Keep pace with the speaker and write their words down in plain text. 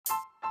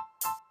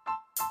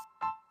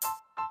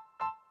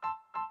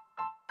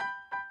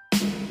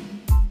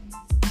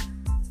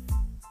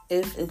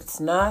If it's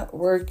not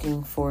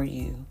working for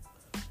you,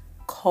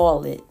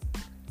 call it.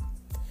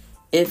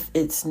 If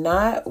it's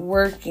not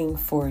working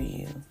for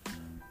you,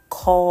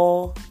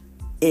 call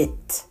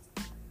it.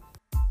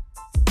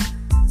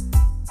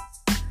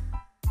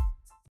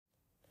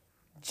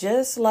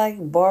 Just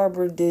like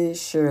Barbara did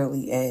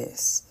Shirley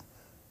asked.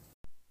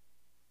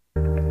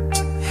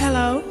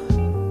 Hello?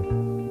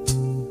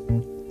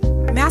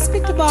 May I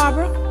speak to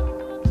Barbara?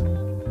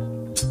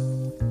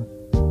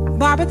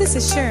 Barbara, this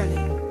is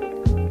Shirley.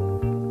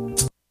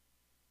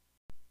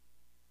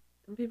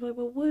 And people are like,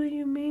 well, what do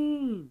you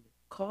mean?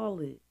 Call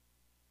it.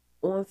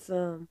 On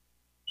some,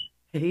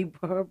 hey,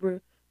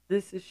 Barbara,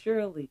 this is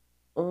Shirley.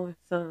 On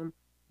some,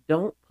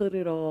 don't put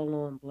it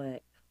all on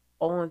black.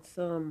 On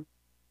some,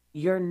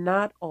 you're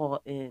not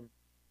all in.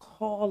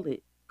 Call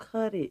it.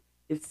 Cut it.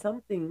 If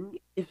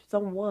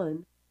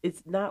someone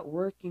is not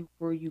working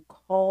for you,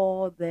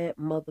 call that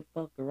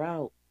motherfucker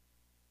out.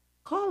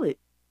 Call it.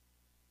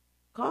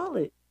 Call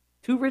it.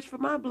 Too rich for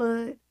my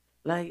blood.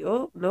 Like,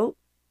 oh, nope.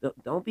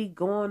 Don't be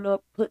going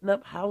up, putting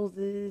up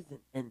houses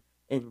and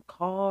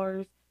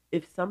cars.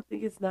 If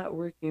something is not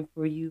working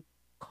for you,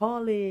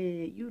 call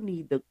it. You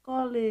need to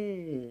call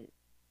it.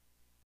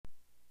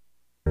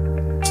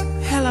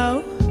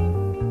 Hello?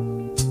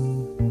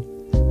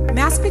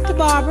 May I speak to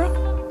Barbara?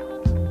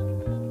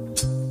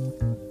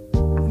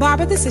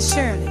 Barbara, this is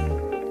Shirley.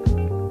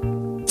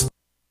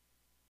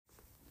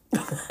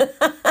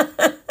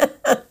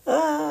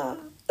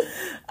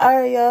 All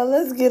right, y'all,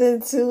 let's get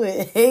into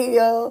it. Hey,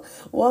 y'all,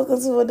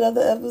 welcome to another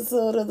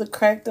episode of the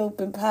Cracked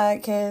Open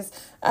Podcast.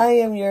 I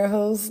am your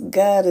host,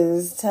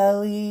 Goddess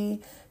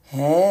Telly.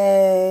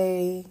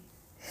 Hey,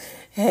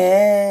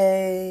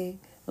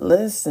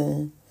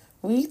 listen,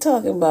 we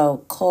talking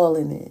about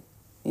calling it,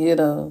 you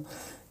know.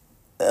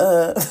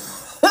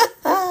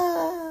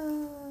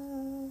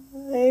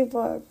 Hey,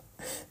 Barb.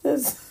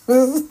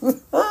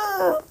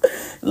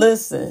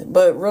 Listen,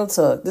 but real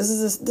talk, this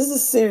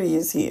is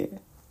serious here.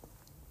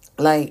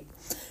 Like,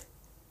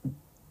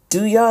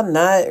 do y'all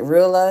not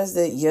realize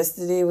that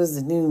yesterday was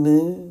the new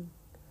moon?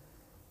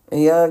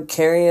 And y'all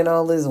carrying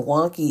all this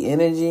wonky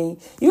energy?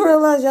 You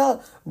realize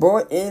y'all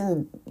brought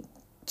in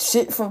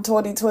shit from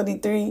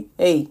 2023?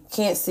 Hey,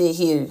 can't sit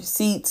here.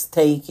 Seats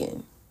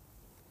taken.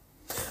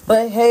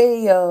 But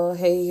hey y'all.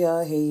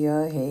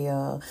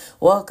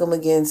 Welcome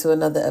again to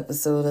another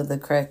episode of the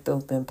Cracked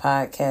Open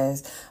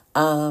Podcast.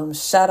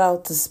 Shout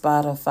out to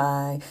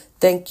Spotify.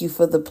 Thank you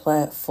for the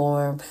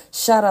platform.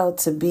 Shout out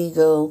to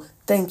Bigo.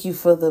 Thank you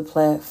for the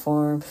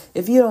platform.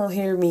 If you don't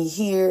hear me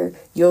here,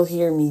 you'll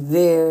hear me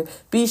there.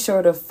 Be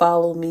sure to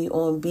follow me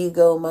on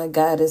Bigo. My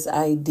goddess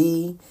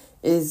ID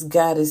is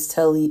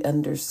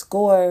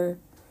goddesstelly_.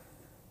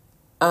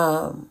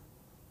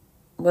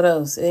 What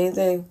else?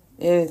 Anything?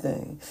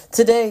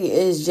 Today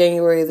is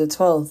January the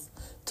 12th,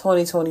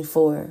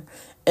 2024.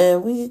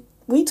 And we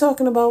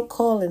talking about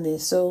calling it.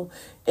 So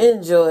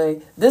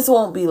enjoy. This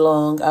won't be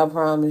long, I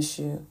promise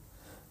you.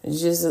 It's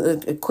just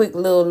a quick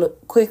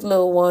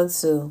little one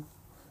too.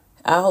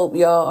 I hope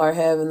y'all are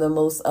having the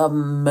most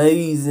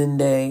amazing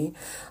day.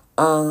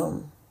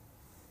 I'll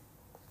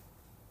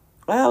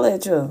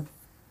let you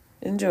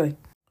enjoy.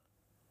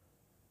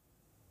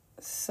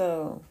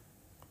 So,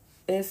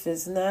 if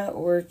it's not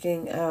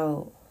working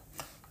out,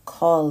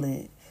 call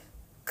it,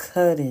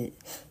 cut it,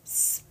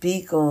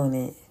 speak on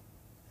it.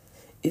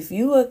 If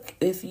you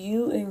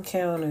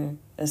encounter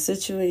a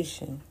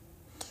situation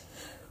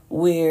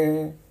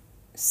where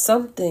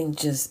something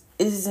just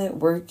isn't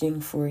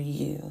working for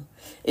you,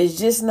 it's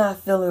just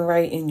not feeling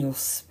right in your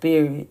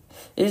spirit,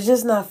 it's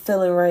just not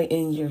feeling right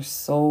in your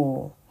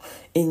soul,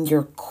 in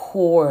your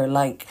core,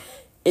 like,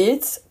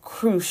 it's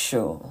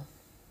crucial,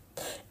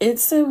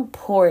 it's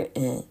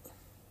important,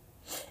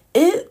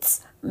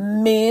 it's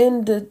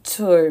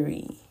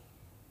mandatory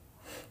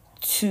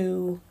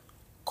to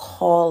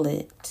call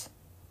it.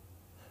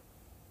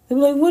 They're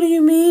like, what do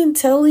you mean,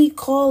 Telly?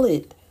 Call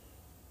it.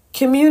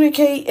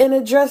 Communicate and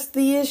address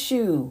the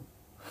issue.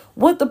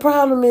 What the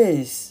problem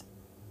is.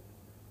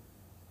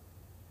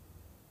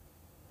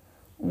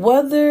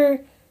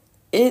 Whether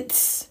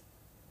it's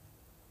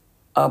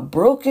a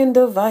broken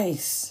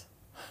device,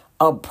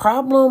 a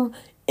problem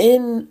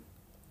in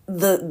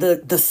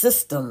the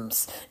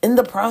systems, in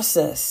the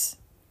process,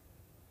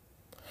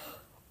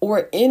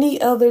 or any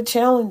other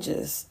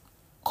challenges,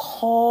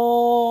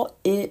 call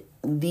it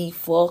the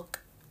fuck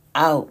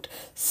out.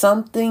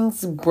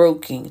 Something's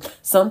broken.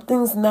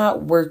 Something's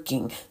not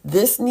working.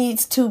 This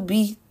needs to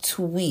be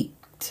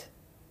tweaked.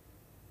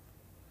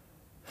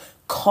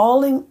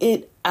 Calling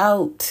it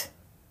out.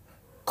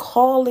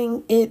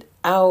 Calling it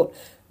out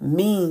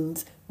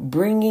means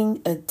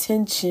bringing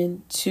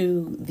attention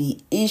to the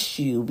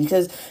issue,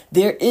 because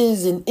there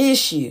is an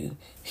issue.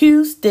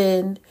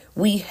 Houston,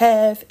 we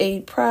have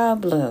a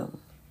problem.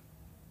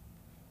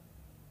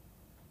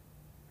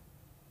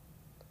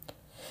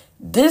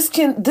 This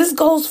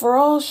goes for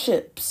all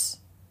ships,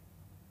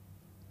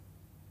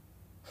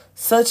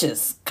 such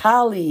as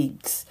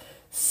colleagues,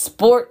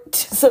 support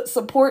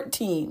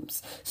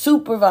teams,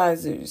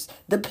 supervisors,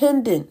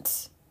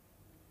 dependents.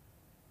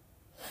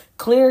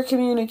 Clear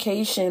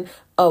communication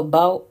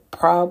about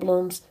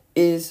problems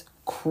is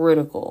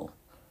critical.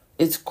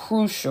 It's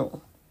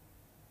crucial.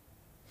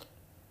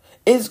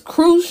 It's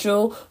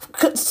crucial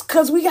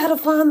because we got to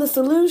find the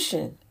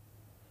solution.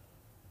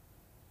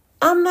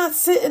 I'm not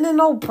sitting in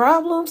no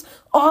problems.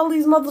 All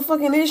these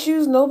motherfucking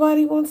issues,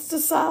 nobody wants to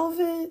solve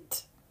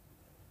it.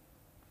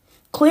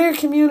 Clear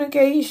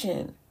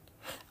communication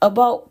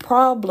about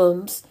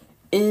problems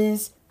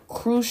is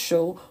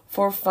crucial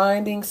for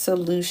finding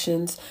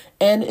solutions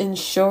and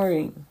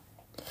ensuring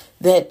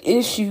that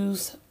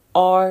issues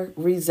are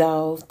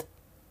resolved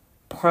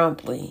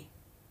promptly.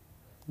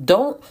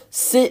 Don't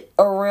sit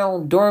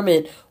around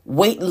dormant,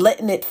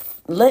 letting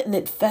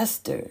it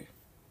fester.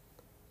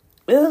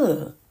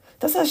 Ugh.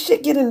 That's how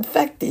shit get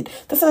infected.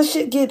 That's how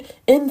shit get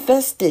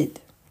infested.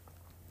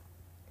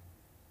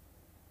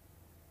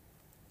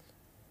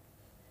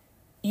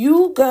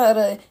 You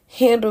gotta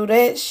handle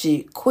that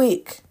shit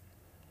quick,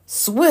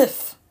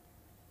 swift.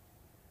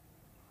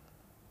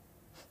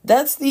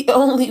 That's the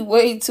only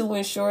way to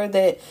ensure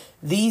that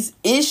these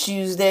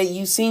issues that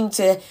you seem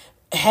to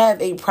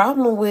have a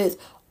problem with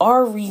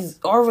are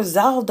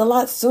resolved a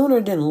lot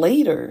sooner than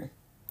later.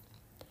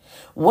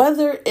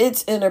 Whether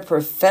it's in a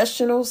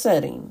professional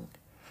setting,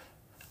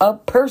 a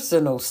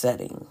personal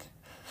setting,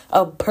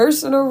 a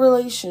personal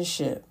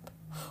relationship,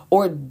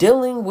 or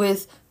dealing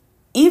with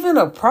even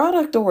a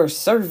product or a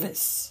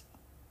service.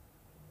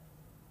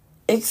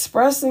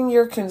 Expressing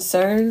your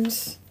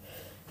concerns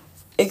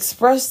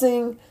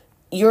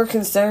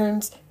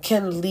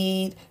can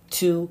lead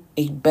to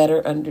a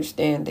better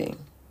understanding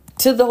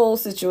to the whole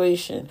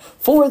situation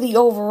for the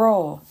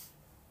overall.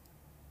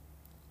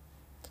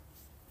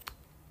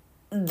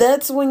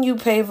 That's when you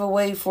pave a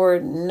way for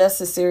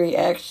necessary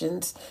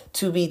actions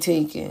to be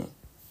taken.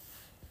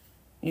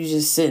 You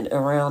just sitting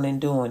around and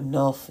doing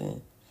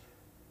nothing.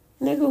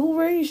 Nigga, who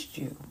raised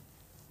you?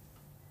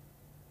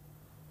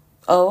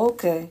 Oh,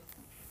 okay.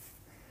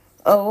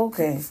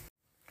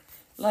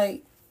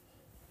 Like,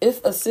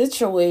 if a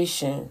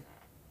situation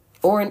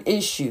or an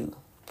issue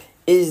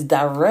is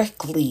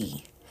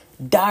directly,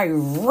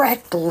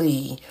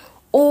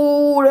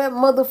 oh, that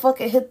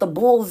motherfucker hit the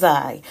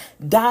bullseye,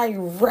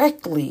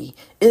 directly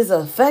is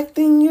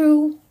affecting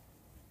you,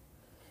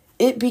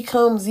 it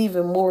becomes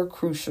even more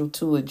crucial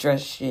to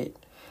address shit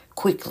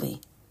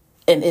quickly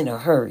and in a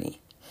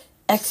hurry,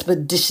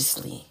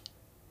 expeditiously.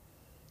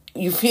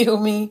 You feel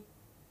me?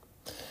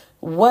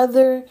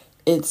 Whether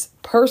it's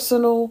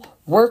personal,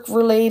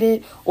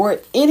 work-related, or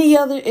any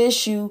other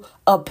issue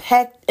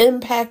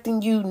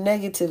impacting you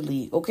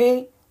negatively,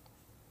 okay?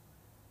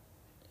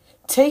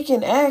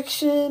 Taking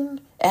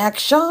action.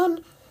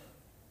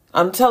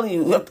 I'm telling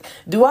you, look,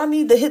 do I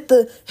need to hit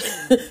the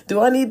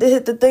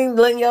thing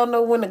letting y'all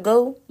know when to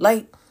go?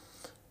 Like,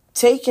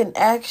 taking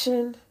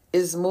action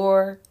is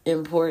more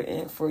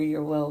important for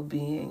your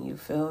well-being, you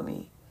feel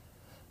me?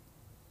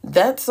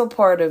 That's a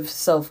part of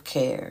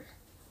self-care.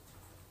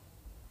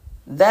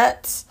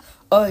 That's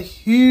a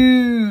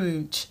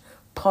huge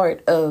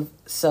part of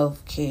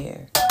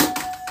self-care.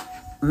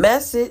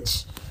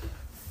 Message.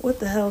 What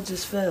the hell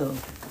just fell?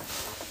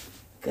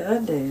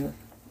 Goddamn.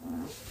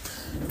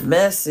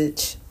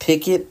 Message.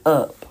 Pick it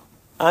up.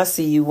 I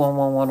see you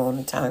 111 on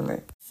the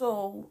timer.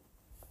 So,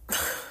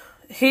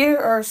 here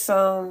are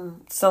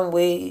some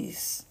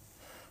ways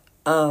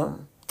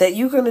that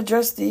you can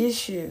address the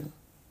issue.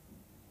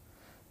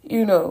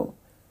 You know,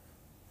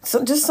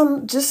 just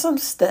some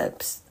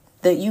steps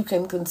that you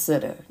can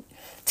consider.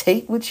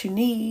 Take what you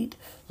need,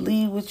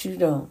 leave what you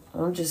don't.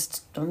 I'm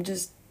just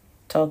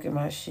talking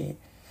my shit,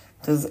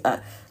 because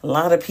a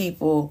lot of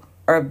people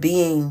are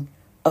being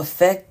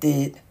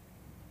affected,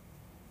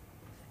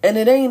 and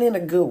it ain't in a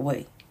good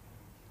way.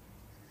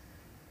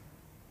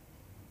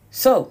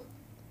 So,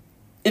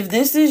 if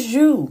this is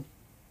you,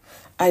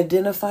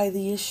 identify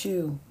the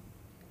issue.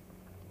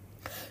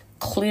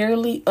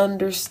 Clearly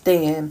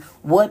understand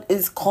what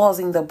is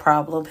causing the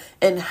problem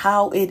and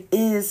how it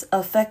is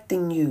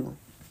affecting you.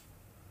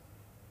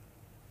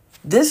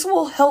 This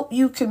will help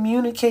you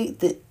communicate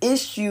the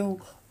issue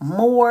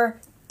more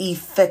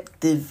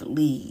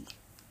effectively.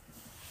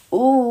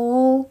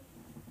 Ooh,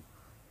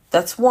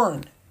 that's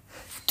 1.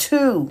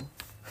 2,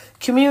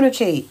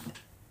 communicate.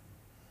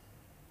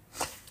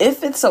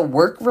 If it's a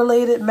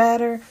work-related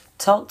matter,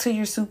 talk to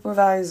your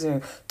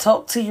supervisor.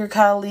 Talk to your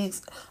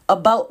colleagues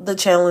about the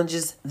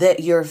challenges that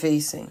you're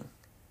facing.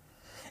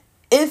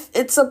 If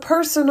it's a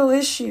personal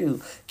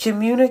issue,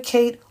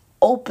 communicate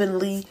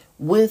openly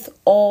with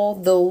all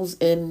those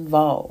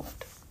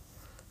involved.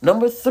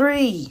 Number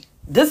 3,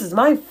 this is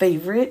my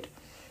favorite.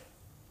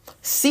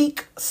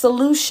 Seek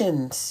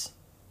solutions.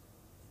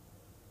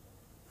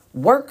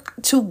 Work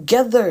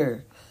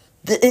together.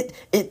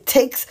 It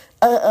takes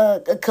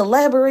a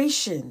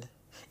collaboration.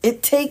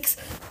 It takes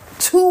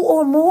 2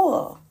 or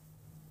more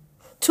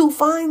to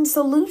find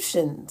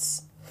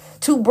solutions,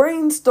 to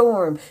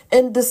brainstorm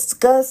and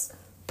discuss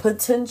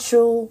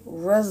potential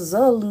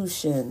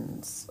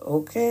resolutions.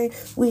 Okay?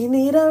 We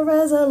need a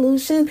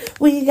resolution.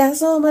 We got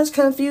so much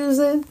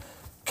confusion.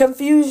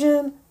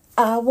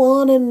 I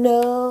wanna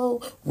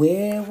know,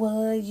 where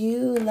were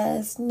you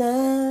last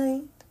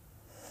night?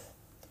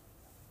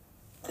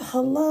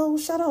 Hello,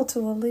 shout out to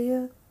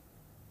Aaliyah.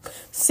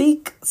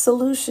 Seek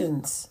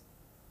solutions.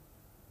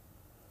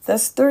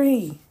 That's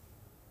 3.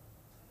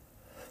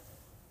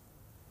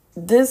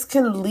 This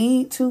can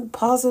lead to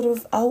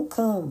positive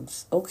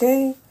outcomes,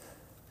 okay?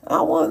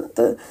 I want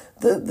the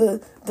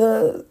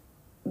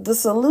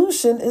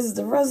solution is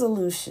the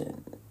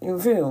resolution. You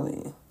feel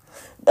me?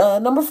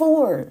 Number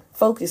 4,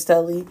 focus,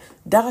 Telly.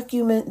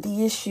 Document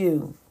the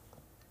issue.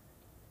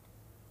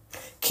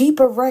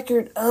 Keep a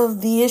record of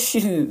the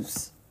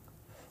issues,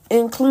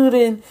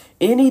 including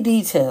any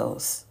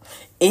details,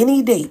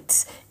 any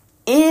dates,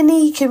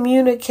 any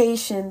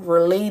communication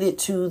related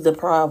to the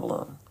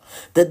problem.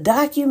 The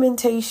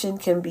documentation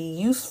can be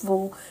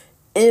useful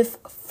if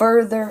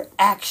further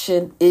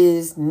action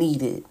is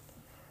needed.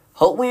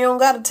 Hope we don't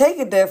got to take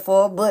it that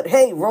far, but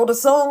hey, wrote a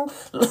song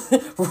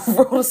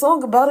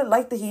about it,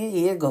 like to hear,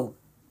 here go.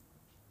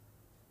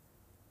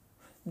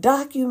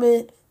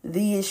 Document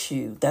the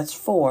issue. That's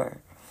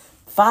 4.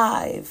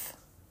 5,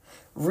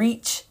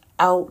 reach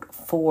out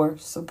for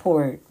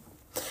support.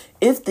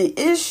 If the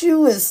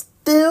issue is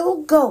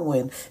still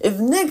going, if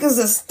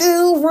niggas are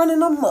still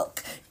running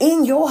amok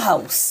in your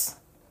house,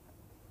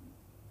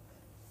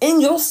 in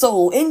your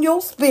soul, in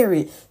your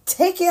spirit,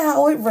 take it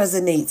how it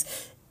resonates.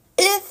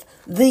 If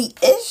the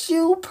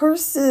issue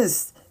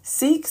persists,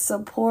 seek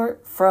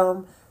support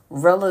from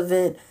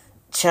relevant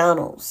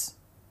channels,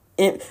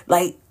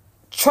 like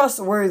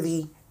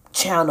trustworthy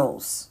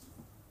channels.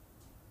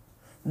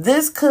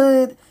 This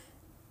could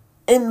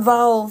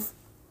involve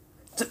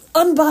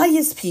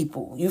unbiased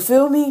people. You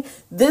feel me?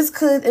 This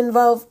could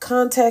involve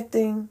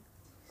contacting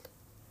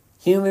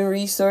human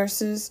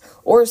resources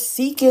or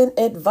seeking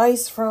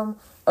advice from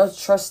a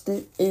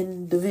trusted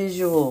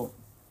individual.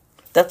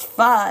 That's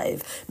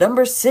 5.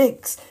 Number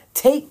 6,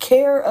 take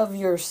care of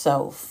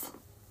yourself.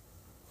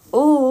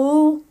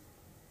 Ooh.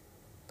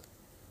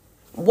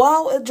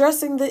 While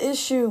addressing the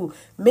issue,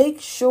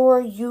 make sure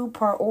you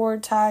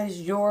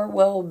prioritize your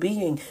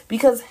well-being,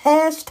 because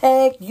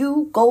hashtag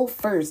you go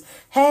first.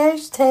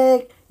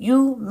 Hashtag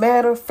you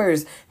matter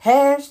first.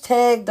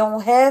 Hashtag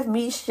don't have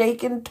me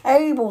shaking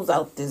tables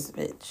out this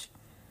bitch.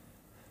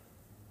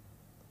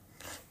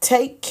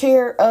 Take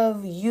care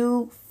of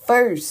you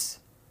first.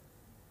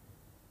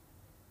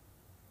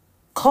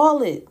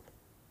 Call it.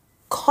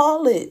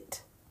 Call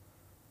it.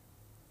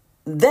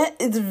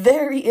 That is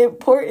very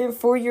important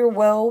for your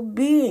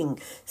well-being.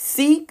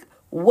 Seek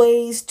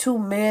ways to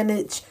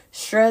manage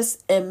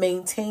stress and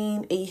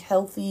maintain a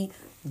healthy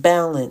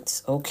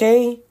balance,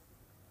 okay?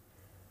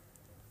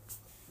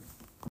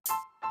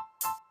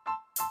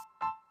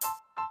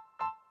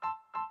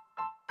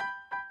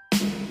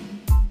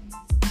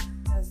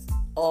 As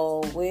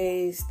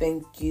always,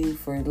 thank you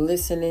for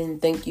listening.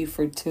 Thank you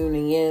for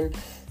tuning in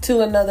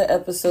to another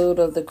episode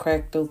of the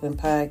Cracked Open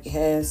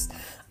Podcast.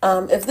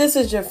 If this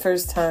is your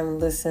first time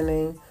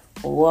listening,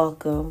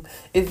 welcome.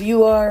 If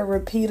you are a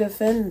repeat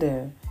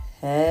offender,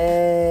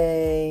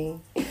 hey,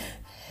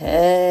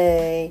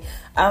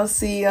 I'll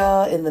see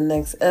y'all in the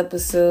next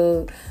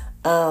episode.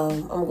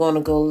 I'm going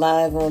to go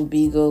live on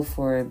Bigo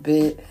for a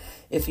bit.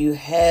 If you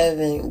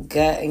haven't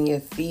gotten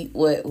your feet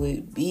wet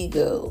with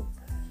Bigo,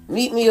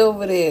 meet me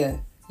over there.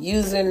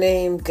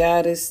 Username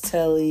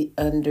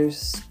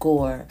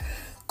GoddessTelly_.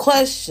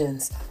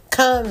 Questions,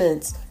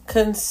 comments,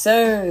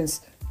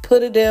 concerns,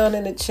 put it down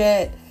in the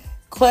chat.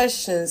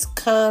 Questions,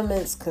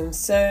 comments,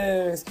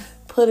 concerns,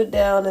 put it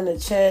down in the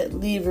chat.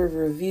 Leave a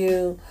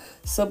review.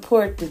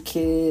 Support the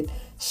kid.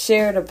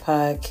 Share the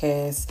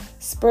podcast.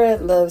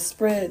 Spread love,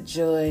 spread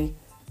joy.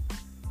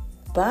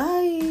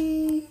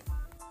 Bye.